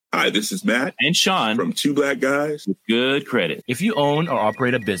Hi, this is Matt and Sean from Two Black Guys with Good Credit. If you own or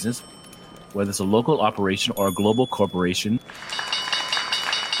operate a business, whether it's a local operation or a global corporation,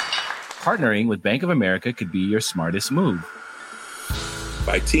 partnering with Bank of America could be your smartest move.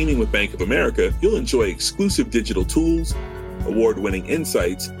 By teaming with Bank of America, you'll enjoy exclusive digital tools, award-winning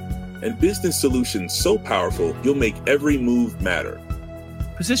insights, and business solutions so powerful you'll make every move matter.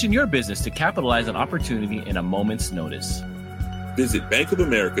 Position your business to capitalize on opportunity in a moment's notice. Visit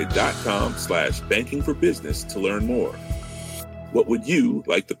bankofamerica.com/banking for business to learn more. What would you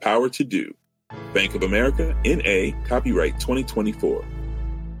like the power to do? Bank of America, N.A., copyright 2024.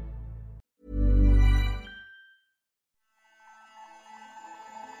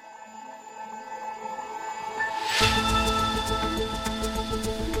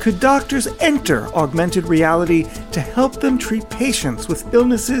 Could doctors enter augmented reality to help them treat patients with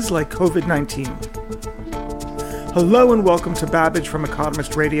illnesses like COVID-19? Hello and welcome to Babbage from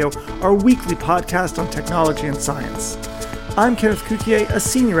Economist Radio, our weekly podcast on technology and science. I'm Kenneth Cukier, a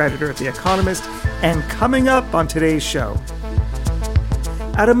senior editor at The Economist, and coming up on today's show.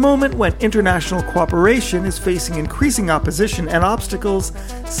 At a moment when international cooperation is facing increasing opposition and obstacles,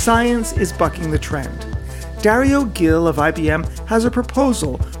 science is bucking the trend. Dario Gil of IBM has a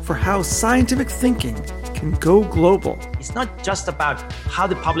proposal for how scientific thinking can go global. It's not just about how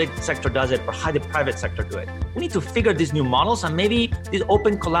the public sector does it or how the private sector do it. We need to figure these new models, and maybe these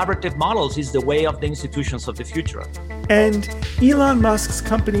open collaborative models is the way of the institutions of the future. And Elon Musk's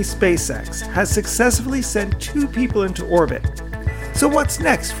company SpaceX has successfully sent 2 people into orbit. So what's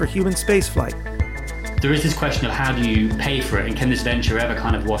next for human spaceflight? There is this question of how do you pay for it, and can this venture ever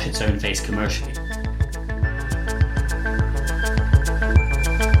kind of wash its own face commercially?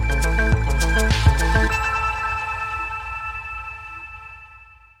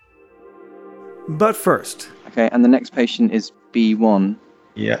 But first. Okay, and the next patient is B1.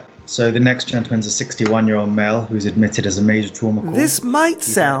 Yeah, so the next gentleman's a 61-year-old male who's admitted as a major trauma call. This might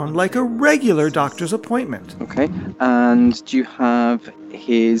sound like a regular doctor's appointment. Okay, and do you have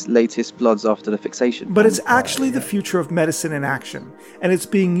his latest bloods after the fixation? But it's actually the future of medicine in action, and it's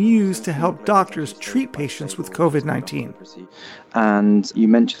being used to help doctors treat patients with COVID-19. And you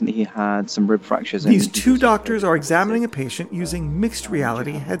mentioned that he had some rib fractures. These 2 doctors are examining a patient using mixed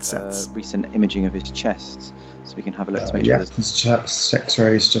reality headsets. Recent imaging of his chest, so we can have a look to make sure. His chest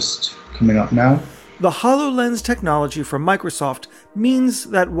X-ray is just coming up now. The HoloLens technology from Microsoft means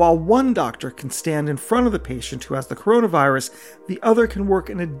that while one doctor can stand in front of the patient who has the coronavirus, the other can work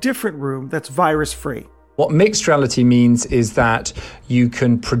in a different room that's virus-free. What mixed reality means is that you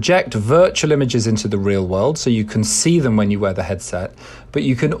can project virtual images into the real world, so you can see them when you wear the headset, but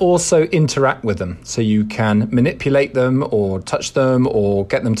you can also interact with them, so you can manipulate them or touch them or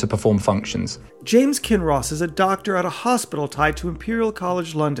get them to perform functions. James Kinross is a doctor at a hospital tied to Imperial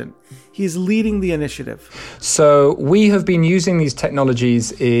College London. He's leading the initiative. So we have been using these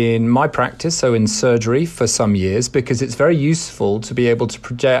technologies in my practice, so in surgery, for some years, because it's very useful to be able to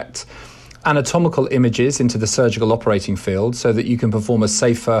project anatomical images into the surgical operating field so that you can perform a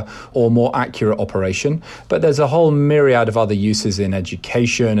safer or more accurate operation. But there's a whole myriad of other uses in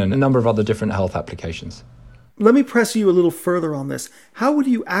education and a number of other different health applications. Let me press you a little further on this. How would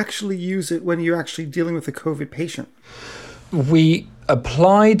you actually use it when you're actually dealing with a COVID patient? We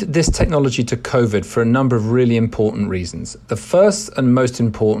applied this technology to COVID for a number of really important reasons. The first and most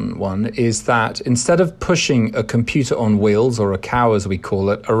important one is that instead of pushing a computer on wheels, or a cow as we call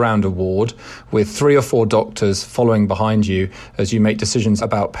it, around a ward with 3 or 4 doctors following behind you as you make decisions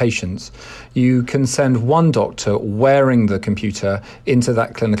about patients, you can send one doctor wearing the computer into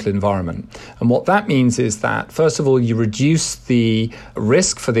that clinical environment. And what that means is that, first of all, you reduce the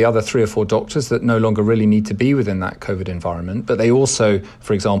risk for the other 3 or 4 doctors that no longer really need to be within that COVID environment, but they also,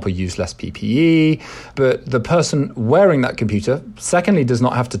 for example, use less PPE. But the person wearing that computer, secondly, does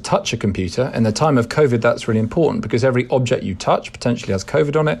not have to touch a computer. In the time of COVID, that's really important because every object you touch potentially has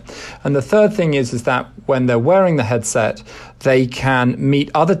COVID on it. And the third thing is that when they're wearing the headset, they can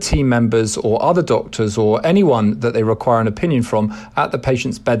meet other team members or other doctors or anyone that they require an opinion from at the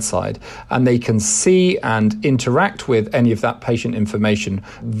patient's bedside, and they can see and interact with any of that patient information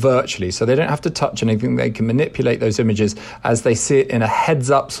virtually. So they don't have to touch anything. They can manipulate those images as they see it in a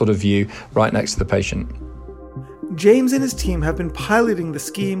heads-up sort of view right next to the patient. James and his team have been piloting the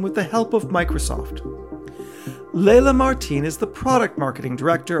scheme with the help of Microsoft. Leila Martin is the product marketing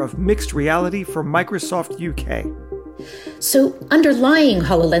director of mixed reality for Microsoft UK. So underlying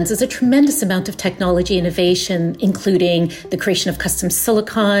HoloLens is a tremendous amount of technology innovation, including the creation of custom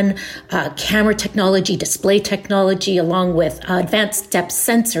silicon, camera technology, display technology, along with advanced depth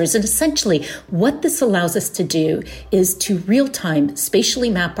sensors. And essentially, what this allows us to do is to real-time spatially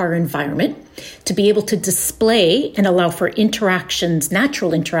map our environment, to be able to display and allow for interactions,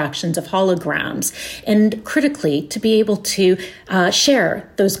 natural interactions of holograms, and critically, to be able to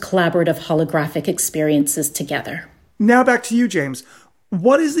share those collaborative holographic experiences together. Now back to you, James.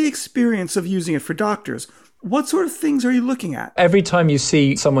 What is the experience of using it for doctors? What sort of things are you looking at? Every time you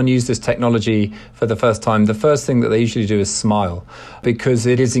see someone use this technology for the first time, the first thing that they usually do is smile, because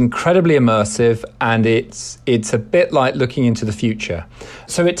it is incredibly immersive and it's a bit like looking into the future.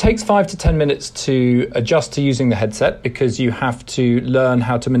 So it takes 5 to 10 minutes to adjust to using the headset because you have to learn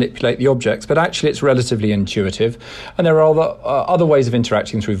how to manipulate the objects, but actually it's relatively intuitive, and there are other ways of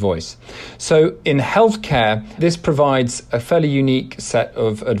interacting through voice. So in healthcare, this provides a fairly unique set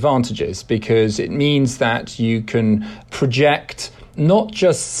of advantages because it means that you can project not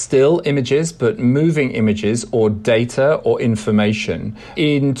just still images, but moving images or data or information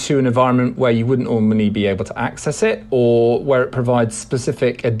into an environment where you wouldn't normally be able to access it, or where it provides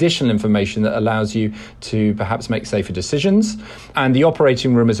specific additional information that allows you to perhaps make safer decisions. And the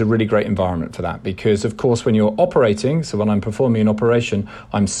operating room is a really great environment for that because, of course, when you're operating, so when I'm performing an operation,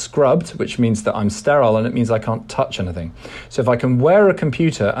 I'm scrubbed, which means that I'm sterile, and it means I can't touch anything. So if I can wear a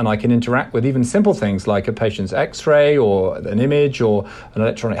computer and I can interact with even simple things like a patient's x-ray or an image or an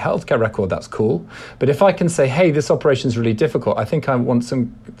electronic healthcare record, that's cool. But if I can say, hey, this operation is really difficult, I think I want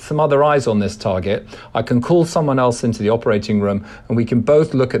some other eyes on this target, I can call someone else into the operating room and we can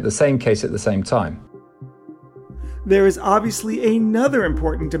both look at the same case at the same time. There is obviously another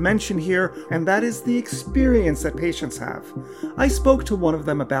important dimension here, and that is the experience that patients have. I spoke to one of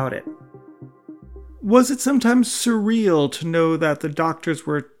them about it. Was it sometimes surreal to know that the doctors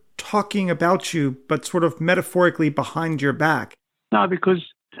were talking about you, but sort of metaphorically behind your back? No, because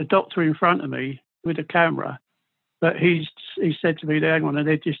the doctor in front of me with a camera, but he said to me, hang on, and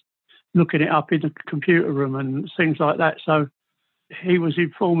they're just looking it up in the computer room and things like that. So he was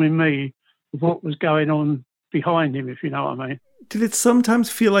informing me of what was going on behind him, if you know what I mean. Did it sometimes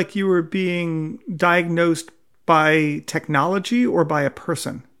feel like you were being diagnosed by technology or by a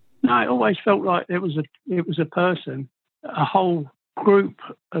person? No, it always felt like it was a person, a whole group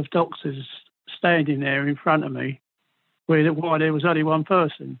of doctors standing there in front of me, where there was only one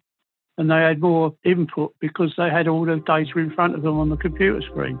person, and they had more input because they had all the data in front of them on the computer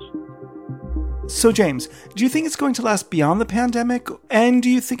screens. So, James, do you think it's going to last beyond the pandemic, and do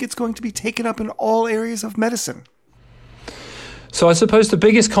you think it's going to be taken up in all areas of medicine? So I suppose the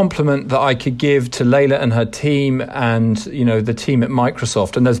biggest compliment that I could give to Layla and her team and, the team at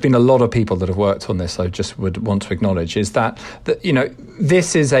Microsoft, and there's been a lot of people that have worked on this, I just would want to acknowledge, is that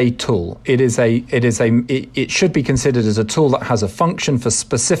this is a tool. It should be considered as a tool that has a function for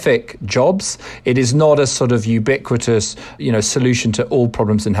specific jobs. It is not a sort of ubiquitous, solution to all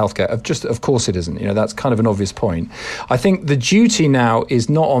problems in healthcare. Of course it isn't. That's kind of an obvious point. I think the duty now is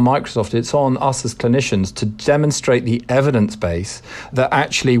not on Microsoft, it's on us as clinicians to demonstrate the evidence base that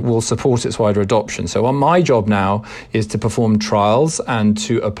actually will support its wider adoption. So my job now is to perform trials and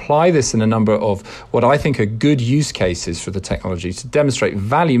to apply this in a number of what I think are good use cases for the technology to demonstrate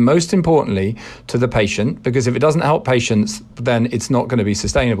value, most importantly, to the patient, because if it doesn't help patients, then it's not going to be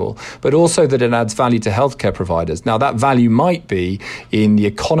sustainable, but also that it adds value to healthcare providers. Now, that value might be in the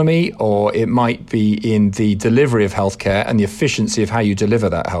economy, or it might be in the delivery of healthcare and the efficiency of how you deliver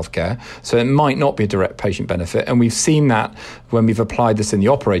that healthcare. So it might not be a direct patient benefit. And we've seen that when we've applied this in the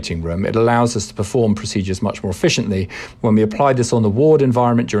operating room. It allows us to perform procedures much more efficiently. When we applied this on the ward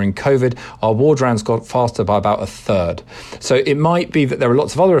environment during COVID, our ward rounds got faster by about a third. So it might be that there are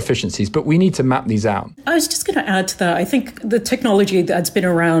lots of other efficiencies, but we need to map these out. I was just going to add to that. I think the technology that's been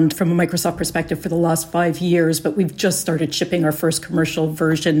around from a Microsoft perspective for the last 5 years, but we've just started shipping our first commercial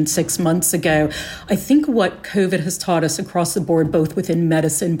version 6 months ago. I think what COVID has taught us across the board, both within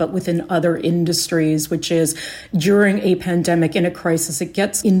medicine, but within other industries, which is during a pandemic, in a crisis, it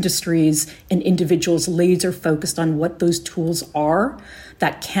gets industries and individuals laser focused on what those tools are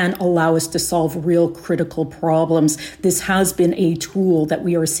that can allow us to solve real critical problems. This has been a tool that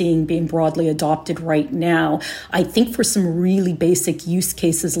we are seeing being broadly adopted right now. I think for some really basic use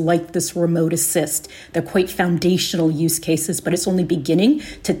cases like this remote assist, they're quite foundational use cases, but it's only beginning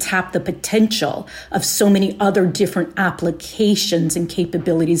to tap the potential of so many other different applications and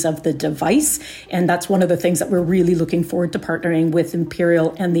capabilities of the device. And that's one of the things that we're really looking forward to partnering with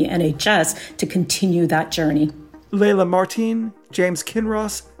Imperial and the NHS to continue that journey. Layla Martin, James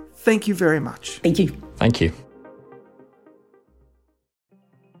Kinross, thank you very much. Thank you. Thank you.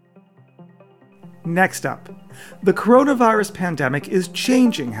 Next up, the coronavirus pandemic is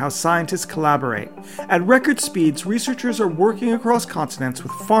changing how scientists collaborate. At record speeds, researchers are working across continents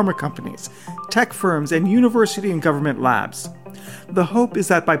with pharma companies, tech firms, and university and government labs. The hope is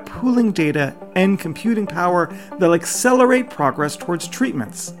that by pooling data and computing power, they'll accelerate progress towards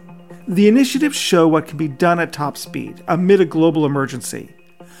treatments. The initiatives show what can be done at top speed amid a global emergency.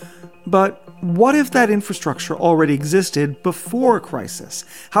 But what if that infrastructure already existed before a crisis?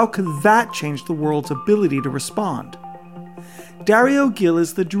 How could that change the world's ability to respond? Dario Gil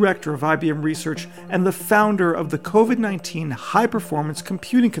is the director of IBM Research and the founder of the COVID-19 High Performance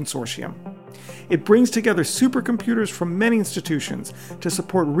Computing Consortium. It brings together supercomputers from many institutions to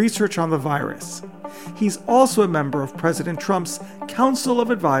support research on the virus. He's also a member of President Trump's Council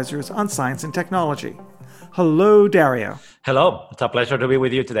of Advisors on Science and Technology. Hello, Dario. Hello. It's a pleasure to be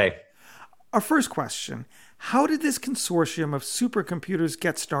with you today. Our first question, how did this consortium of supercomputers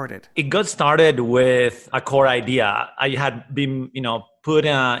get started? It got started with a core idea. I had been, put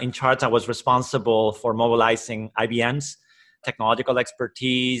in charge. I was responsible for mobilizing IBM's technological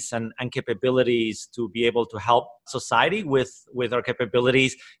expertise and capabilities to be able to help society with our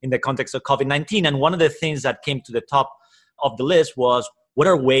capabilities in the context of COVID-19. And one of the things that came to the top of the list was, what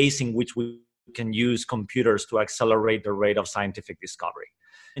are ways in which we can use computers to accelerate the rate of scientific discovery?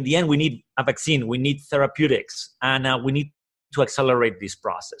 In the end, we need a vaccine, we need therapeutics, and we need to accelerate this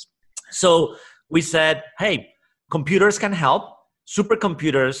process. So we said, hey, computers can help,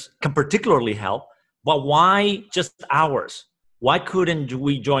 supercomputers can particularly help, but why just ours? Why couldn't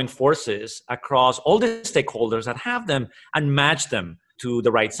we join forces across all the stakeholders that have them and match them to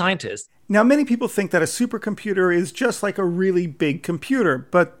the right scientists? Now, many people think that a supercomputer is just like a really big computer,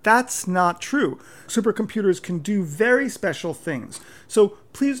 but that's not true. Supercomputers can do very special things. So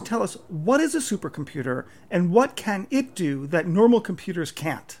please tell us, what is a supercomputer and what can it do that normal computers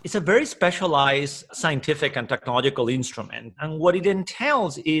can't? It's a very specialized scientific and technological instrument. And what it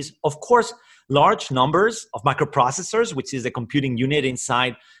entails is, of course, large numbers of microprocessors, which is the computing unit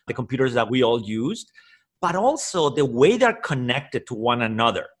inside the computers that we all use, but also the way they're connected to one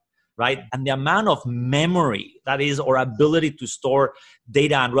another, right? And the amount of memory, that is, our ability to store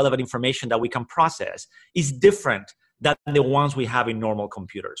data and relevant information that we can process, is different than the ones we have in normal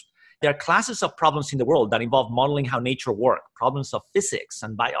computers. There are classes of problems in the world that involve modeling how nature works, problems of physics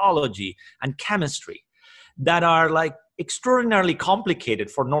and biology and chemistry that are like extraordinarily complicated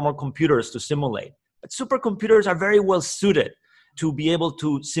for normal computers to simulate. But supercomputers are very well suited to be able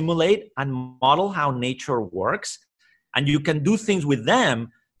to simulate and model how nature works. And you can do things with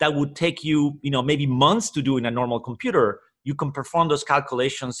them that would take you, maybe months to do in a normal computer. You can perform those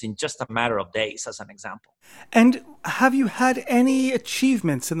calculations in just a matter of days, as an example. And have you had any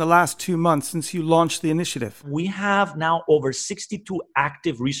achievements in the last 2 months since you launched the initiative? We have now over 62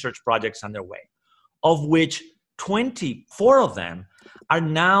 active research projects underway, of which 24 of them are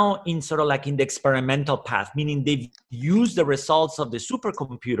now in sort of like in the experimental path, meaning they've used the results of the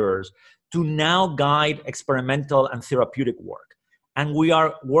supercomputers to now guide experimental and therapeutic work. And we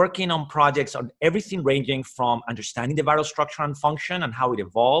are working on projects on everything ranging from understanding the viral structure and function and how it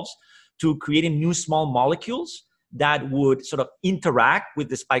evolves to creating new small molecules that would sort of interact with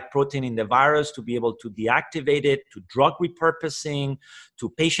the spike protein in the virus to be able to deactivate it, to drug repurposing, to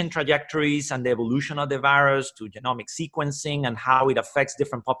patient trajectories and the evolution of the virus, to genomic sequencing and how it affects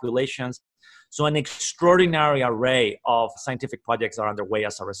different populations. So an extraordinary array of scientific projects are underway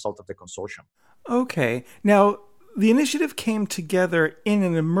as a result of the consortium. Okay. Now, the initiative came together in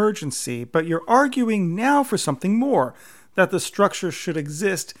an emergency, but you're arguing now for something more, that the structure should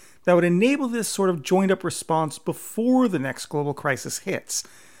exist that would enable this sort of joined-up response before the next global crisis hits.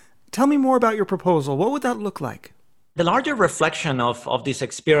 Tell me more about your proposal. What would that look like? The larger reflection of this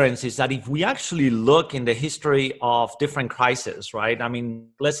experience is that if we actually look in the history of different crises, right? I mean,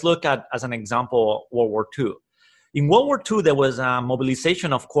 let's look at, as an example, World War II. In World War II, there was a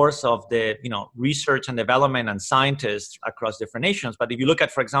mobilization, of course, of the research and development and scientists across different nations. But if you look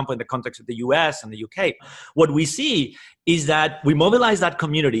at, for example, in the context of the US and the UK, what we see is that we mobilized that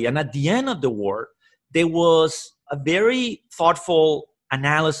community. And at the end of the war, there was a very thoughtful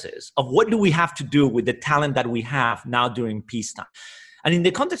analysis of what do we have to do with the talent that we have now during peacetime. And in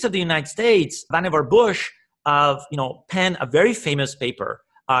the context of the United States, Vannevar Bush penned a very famous paper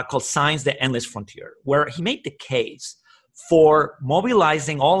called Science, the Endless Frontier, where he made the case for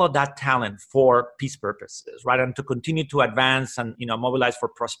mobilizing all of that talent for peace purposes, right? And to continue to advance and, mobilize for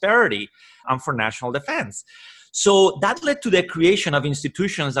prosperity and for national defense. So that led to the creation of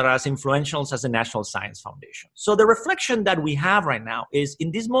institutions that are as influential as the National Science Foundation. So the reflection that we have right now is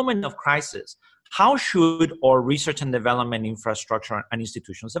in this moment of crisis, how should our research and development infrastructure and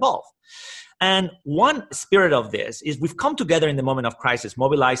institutions evolve? And one spirit of this is we've come together in the moment of crisis,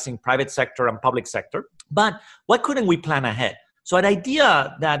 mobilizing private sector and public sector, but why couldn't we plan ahead? So an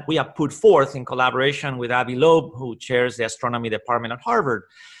idea that we have put forth in collaboration with Avi Loeb, who chairs the astronomy department at Harvard,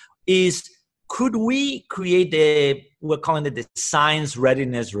 is could we create we're calling it the science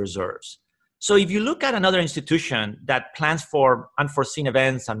readiness reserves. So if you look at another institution that plans for unforeseen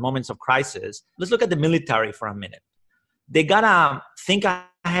events and moments of crisis, let's look at the military for a minute. They gotta think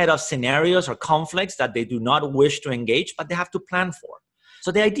ahead of scenarios or conflicts that they do not wish to engage, but they have to plan for.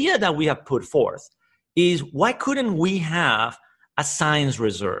 So the idea that we have put forth is why couldn't we have a science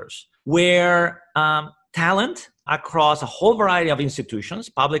reserves where talent across a whole variety of institutions,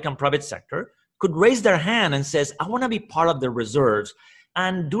 public and private sector, could raise their hand and says, I want to be part of the reserves.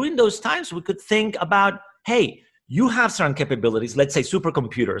 And during those times, we could think about, hey, you have certain capabilities, let's say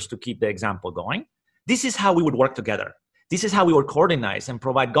supercomputers, to keep the example going. This is how we would work together. This is how we would coordinate and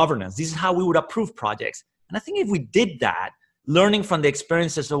provide governance. This is how we would approve projects. And I think if we did that, learning from the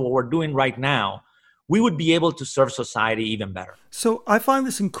experiences of what we're doing right now, we would be able to serve society even better. So I find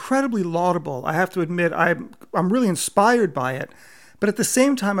this incredibly laudable. I have to admit, I'm really inspired by it. But at the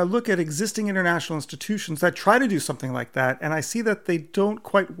same time, I look at existing international institutions that try to do something like that, and I see that they don't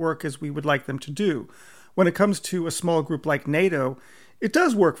quite work as we would like them to do. When it comes to a small group like NATO, it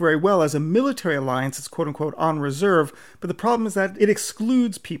does work very well as a military alliance. It's quote-unquote on reserve, but the problem is that it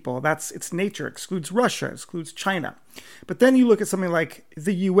excludes people. That's its nature. It excludes Russia, it excludes China. But then you look at something like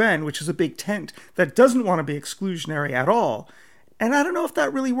the UN, which is a big tent that doesn't want to be exclusionary at all. And I don't know if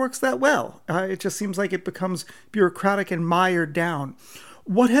that really works that well. It just seems like it becomes bureaucratic and mired down.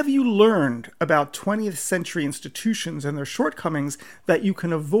 What have you learned about 20th century institutions and their shortcomings that you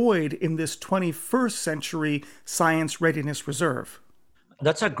can avoid in this 21st century science readiness reserve?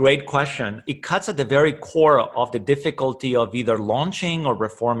 That's a great question. It cuts at the very core of the difficulty of either launching or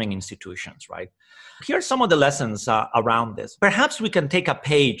reforming institutions, right? Here are some of the lessons around this. Perhaps we can take a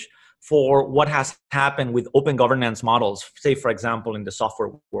page for what has happened with open governance models, say, for example, in the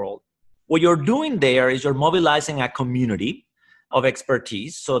software world. What you're doing there is you're mobilizing a community of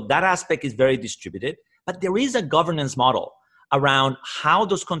expertise. So that aspect is very distributed. But there is a governance model around how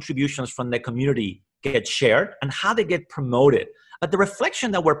those contributions from the community get shared and how they get promoted. But the reflection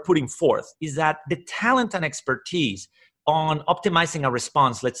that we're putting forth is that the talent and expertise on optimizing a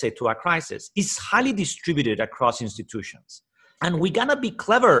response, let's say, to a crisis, is highly distributed across institutions. And we gotta be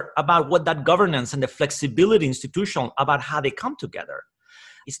clever about what that governance and the flexibility institutional about how they come together.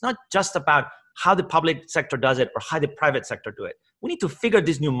 It's not just about how the public sector does it or how the private sector do it. We need to figure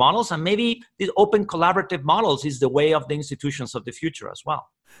these new models, and maybe these open collaborative models is the way of the institutions of the future as well.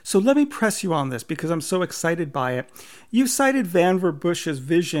 So let me press you on this because I'm so excited by it. You cited Vannevar Bush's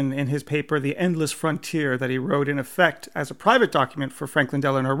vision in his paper, The Endless Frontier, that he wrote in effect as a private document for Franklin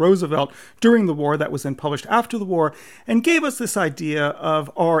Delano Roosevelt during the war that was then published after the war, and gave us this idea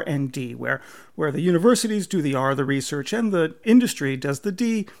of R&D, where the universities do the R, the research, and the industry does the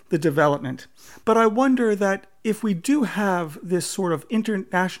D, the development. But I wonder that if we do have this sort of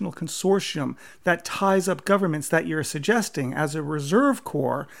international consortium that ties up governments that you're suggesting as a reserve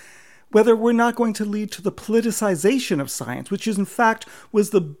corps, whether we're not going to lead to the politicization of science, which is in fact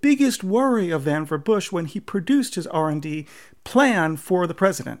was the biggest worry of Vannevar Bush when he produced his R&D plan for the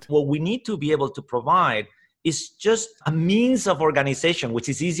president. What we need to be able to provide is just a means of organization, which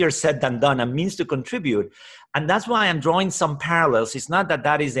is easier said than done, a means to contribute. And that's why I'm drawing some parallels. It's not that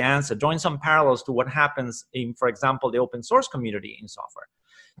that is the answer, drawing some parallels to what happens in, for example, the open source community in software.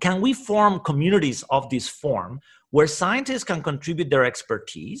 Can we form communities of this form where scientists can contribute their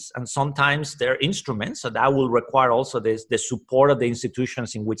expertise and sometimes their instruments? So that will require also the support of the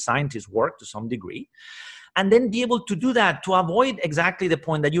institutions in which scientists work to some degree. And then be able to do that to avoid exactly the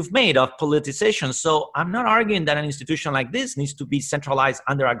point that you've made of politicization. So I'm not arguing that an institution like this needs to be centralized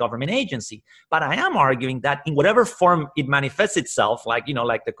under a government agency, but I am arguing that in whatever form it manifests itself, like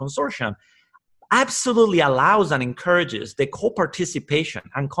the consortium, absolutely allows and encourages the co-participation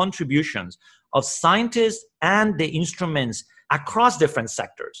and contributions of scientists and the instruments across different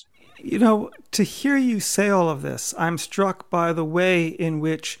sectors. To hear you say all of this, I'm struck by the way in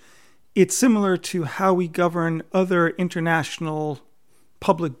which it's similar to how we govern other international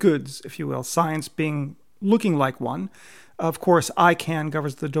public goods, if you will, science looking like one. Of course, ICANN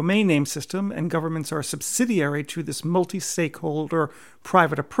governs the domain name system, and governments are subsidiary to this multi-stakeholder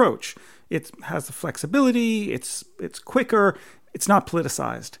private approach. It has the flexibility, it's quicker, it's not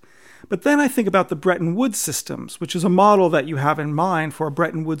politicized. But then I think about the Bretton Woods systems, which is a model that you have in mind for a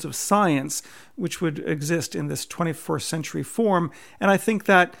Bretton Woods of science, which would exist in this 21st century form. And I think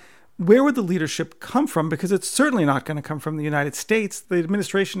that Where would the leadership come from? Because it's certainly not going to come from the United States. The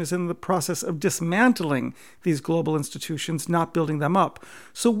administration is in the process of dismantling these global institutions, not building them up.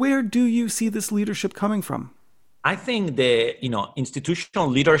 So where do you see this leadership coming from? I think the institutional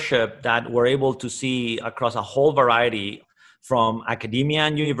leadership that we're able to see across a whole variety from academia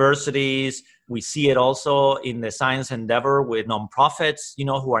and universities. We see it also in the science endeavor with nonprofits,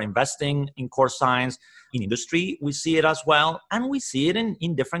 who are investing in core science. In industry, we see it as well. And we see it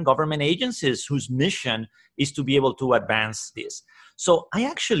in different government agencies whose mission is to be able to advance this. So I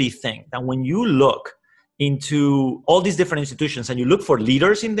actually think that when you look into all these different institutions and you look for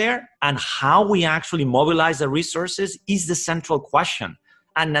leaders in there, and how we actually mobilize the resources is the central question.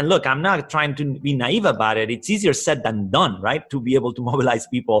 And then look, I'm not trying to be naive about it. It's easier said than done, right? To be able to mobilize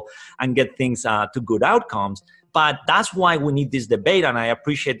people and get things to good outcomes. But that's why we need this debate. And I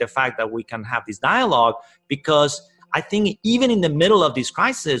appreciate the fact that we can have this dialogue, because I think even in the middle of this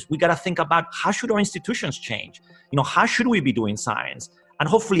crisis, we got to think about how should our institutions change? How should we be doing science? And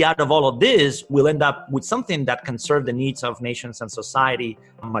hopefully out of all of this, we'll end up with something that can serve the needs of nations and society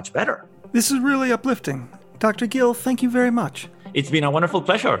much better. This is really uplifting. Dr. Gill, thank you very much. It's been a wonderful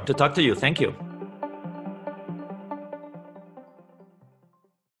pleasure to talk to you. Thank you.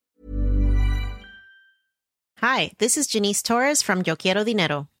 Hi, this is Janice Torres from Yo Quiero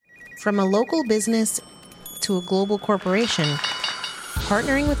Dinero. From a local business to a global corporation,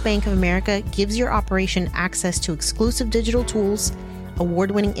 partnering with Bank of America gives your operation access to exclusive digital tools,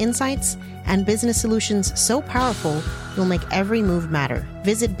 award-winning insights, and business solutions so powerful, you'll make every move matter.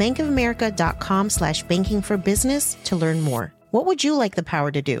 Visit bankofamerica.com/banking for business to learn more. What would you like the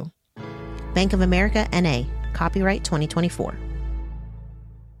power to do? Bank of America, N.A., copyright 2024.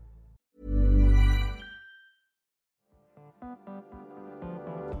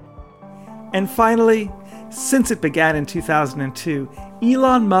 And finally, since it began in 2002,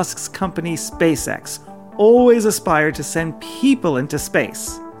 Elon Musk's company SpaceX always aspired to send people into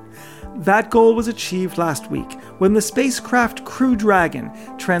space. That goal was achieved last week when the spacecraft Crew Dragon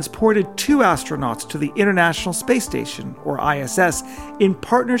transported 2 astronauts to the International Space Station, or ISS, in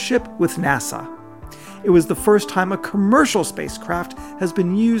partnership with NASA. It was the first time a commercial spacecraft has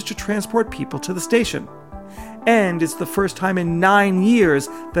been used to transport people to the station. And it's the first time in 9 years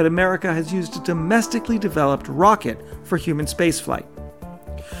that America has used a domestically developed rocket for human spaceflight.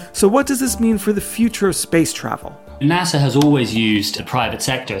 So what does this mean for the future of space travel? NASA has always used the private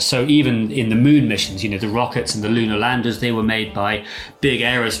sector. So even in the moon missions, the rockets and the lunar landers, they were made by big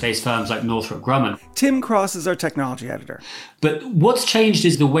aerospace firms like Northrop Grumman. Tim Cross is our technology editor. But what's changed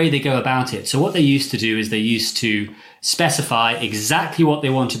is the way they go about it. So what they used to do is they used to specify exactly what they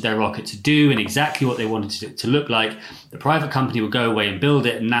wanted their rocket to do and exactly what they wanted it to look like. The private company would go away and build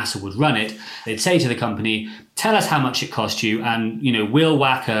it, and NASA would run it. They'd say to the company, tell us how much it cost you, and we'll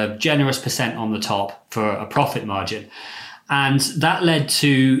whack a generous % on the top for a profit margin. And that led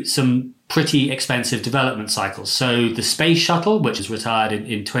to some pretty expensive development cycles. So the space shuttle, which was retired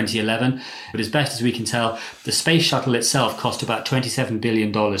in 2011, but as best as we can tell, the space shuttle itself cost about $27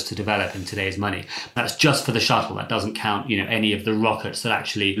 billion to develop in today's money. That's just for the shuttle. That doesn't count, any of the rockets that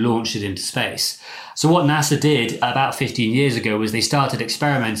actually launched it into space. So what NASA did about 15 years ago was they started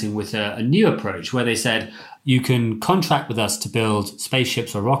experimenting with a new approach where they said, you can contract with us to build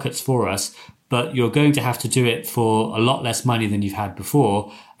spaceships or rockets for us, but you're going to have to do it for a lot less money than you've had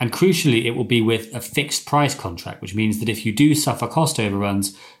before. And crucially, it will be with a fixed price contract, which means that if you do suffer cost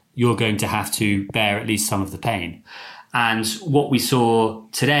overruns, you're going to have to bear at least some of the pain. And what we saw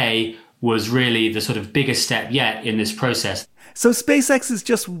today was really the sort of biggest step yet in this process. So SpaceX is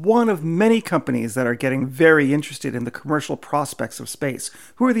just one of many companies that are getting very interested in the commercial prospects of space.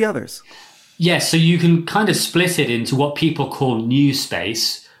 Who are the others? Yes, so you can kind of split it into what people call new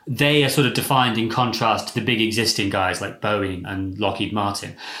space. They are sort of defined in contrast to the big existing guys like Boeing and Lockheed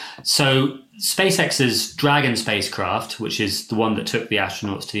Martin. So SpaceX's Dragon spacecraft, which is the one that took the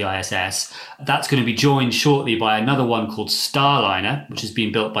astronauts to the ISS, that's going to be joined shortly by another one called Starliner, which has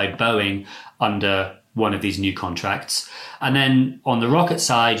been built by Boeing under one of these new contracts. And then on the rocket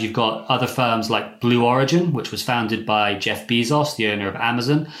side, you've got other firms like Blue Origin, which was founded by Jeff Bezos, the owner of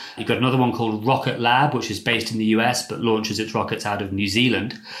Amazon. You've got another one called Rocket Lab, which is based in the US, but launches its rockets out of New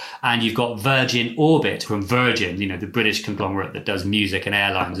Zealand. And you've got Virgin Orbit from Virgin, the British conglomerate that does music and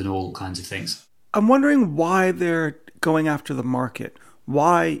airlines and all kinds of things. I'm wondering why they're going after the market,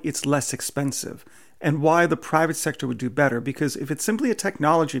 why it's less expensive, and why the private sector would do better. Because if it's simply a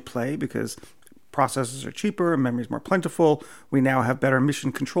technology play, because processors are cheaper and memory is more plentiful. We now have better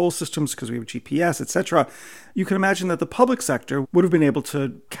mission control systems because we have GPS, etc. You can imagine that the public sector would have been able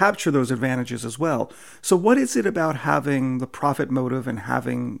to capture those advantages as well. So what is it about having the profit motive and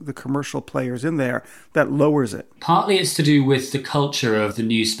having the commercial players in there that lowers it? Partly it's to do with the culture of the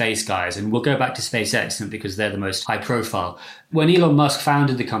new space guys, and we'll go back to SpaceX because they're the most high profile. When Elon Musk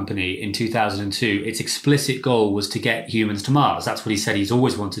founded the company in 2002, its explicit goal was to get humans to Mars. That's what he said he's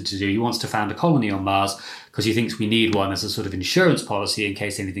always wanted to do. He wants to found a colony on Mars because he thinks we need one as a sort of insurance policy in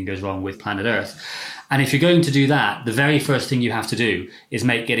case anything goes wrong with planet Earth. And if you're going to do that, the very first thing you have to do is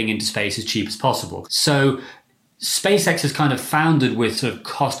make getting into space as cheap as possible. So SpaceX is kind of founded with sort of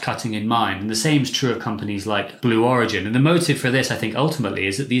cost cutting in mind. And the same is true of companies like Blue Origin. And the motive for this, I think, ultimately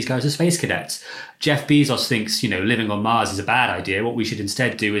is that these guys are space cadets. Jeff Bezos thinks, living on Mars is a bad idea. What we should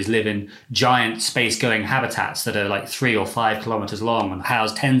instead do is live in giant space-going habitats that are like 3 or 5 kilometers long and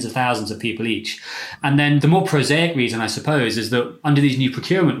house tens of thousands of people each. And then the more prosaic reason, I suppose, is that under these new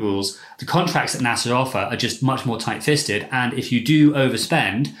procurement rules, the contracts that NASA offer are just much more tight-fisted. And if you do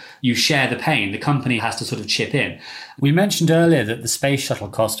overspend, you share the pain. The company has to sort of chip in. We mentioned earlier that the space shuttle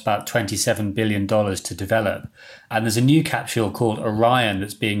cost about $27 billion to develop. And there's a new capsule called Orion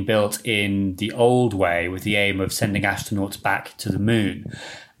that's being built in the old way with the aim of sending astronauts back to the moon.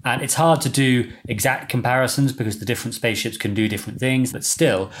 And it's hard to do exact comparisons because the different spaceships can do different things. But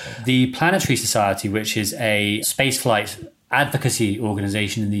still, the Planetary Society, which is a spaceflight advocacy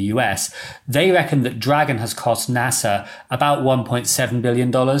organization in the US, they reckon that Dragon has cost NASA about $1.7 billion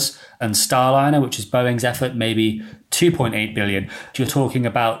and Starliner, which is Boeing's effort, maybe $2.8 billion. You're talking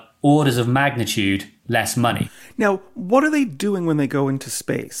about orders of magnitude less money. Now, what are they doing when they go into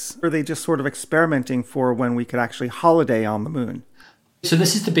space? Are they just sort of experimenting for when we could actually holiday on the moon? So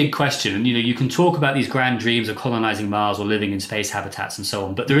this is the big question. And, you can talk about these grand dreams of colonizing Mars or living in space habitats and so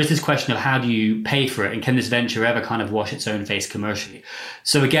on. But there is this question of how do you pay for it? And can this venture ever kind of wash its own face commercially?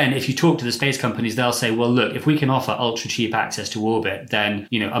 So again, if you talk to the space companies, they'll say, well, look, if we can offer ultra cheap access to orbit, then,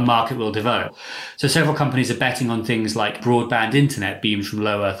 a market will develop. So several companies are betting on things like broadband internet beamed from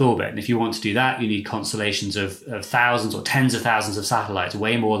low Earth orbit. And if you want to do that, you need constellations of thousands or tens of thousands of satellites,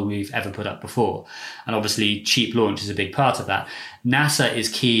 way more than we've ever put up before. And obviously cheap launch is a big part of that. NASA is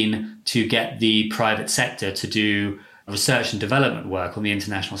keen to get the private sector to do research and development work on the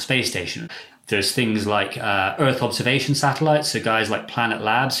International Space Station. There's things like Earth observation satellites, so guys like Planet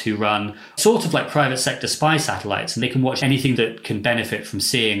Labs who run sort of like private sector spy satellites, and they can watch anything that can benefit from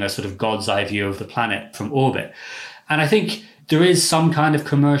seeing a sort of God's eye view of the planet from orbit. And I think there is some kind of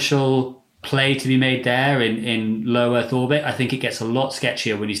commercial play to be made there in low Earth orbit. I think it gets a lot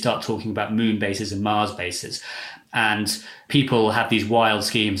sketchier when you start talking about moon bases and Mars bases. And people have these wild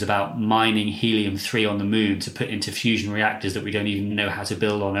schemes about mining helium-3 on the moon to put into fusion reactors that we don't even know how to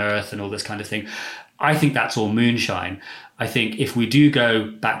build on Earth and all this kind of thing. I think that's all moonshine. I think if we do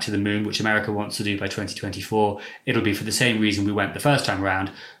go back to the moon, which America wants to do by 2024, it'll be for the same reason we went the first time around,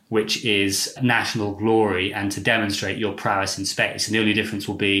 which is national glory and to demonstrate your prowess in space. And the only difference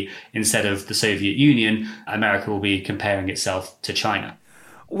will be instead of the Soviet Union, America will be comparing itself to China.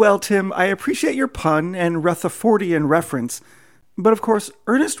 Well, Tim, I appreciate your pun and Rutherfordian reference, but of course,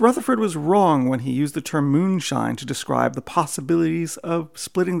 Ernest Rutherford was wrong when he used the term moonshine to describe the possibilities of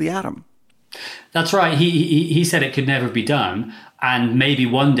splitting the atom. That's right. He said it could never be done, and maybe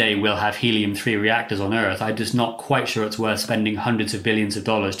one day we'll have helium-3 reactors on Earth. I'm just not quite sure it's worth spending hundreds of billions of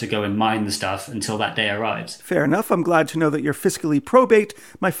dollars to go and mine the stuff until that day arrives. Fair enough. I'm glad to know that you're fiscally probate.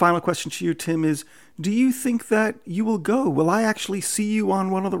 My final question to you, Tim, is do you think that you will go? Will I actually see you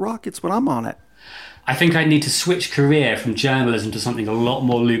on one of the rockets when I'm on it? I think I need to switch career from journalism to something a lot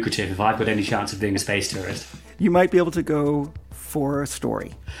more lucrative if I've got any chance of being a space tourist. You might be able to go for a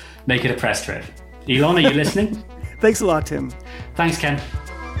story. Make it a press trip. Elon, are you listening? Thanks a lot, Tim. Thanks, Ken.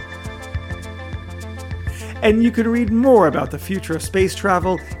 And you can read more about the future of space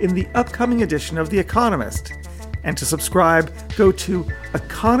travel in the upcoming edition of The Economist. And to subscribe, go to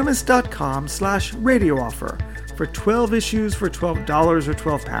economist.com/radio offer for 12 issues for $12 or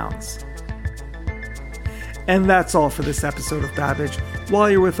 £12. And that's all for this episode of Babbage. While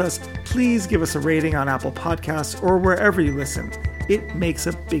you're with us, please give us a rating on Apple Podcasts or wherever you listen. It makes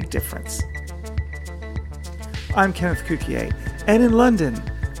a big difference. I'm Kenneth Cukier, and in London,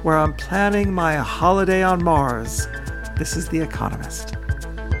 where I'm planning my holiday on Mars, this is The Economist.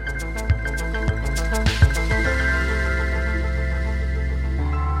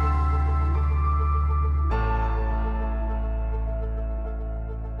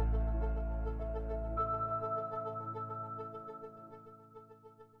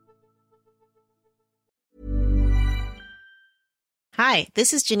 Hi,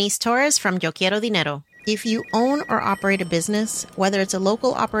 this is Janice Torres from Yo Quiero Dinero. If you own or operate a business, whether it's a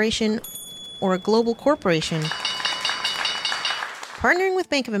local operation or a global corporation, partnering with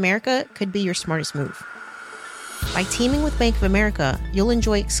Bank of America could be your smartest move. By teaming with Bank of America, you'll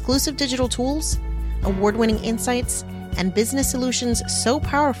enjoy exclusive digital tools, award-winning insights, and business solutions so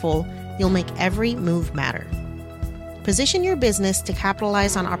powerful, you'll make every move matter. Position your business to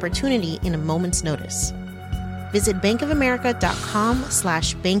capitalize on opportunity in a moment's notice. Visit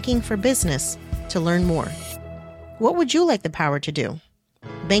bankofamerica.com/bankingforbusiness to learn more. What would you like the power to do?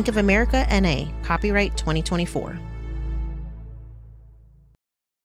 Bank of America, N.A., copyright 2024.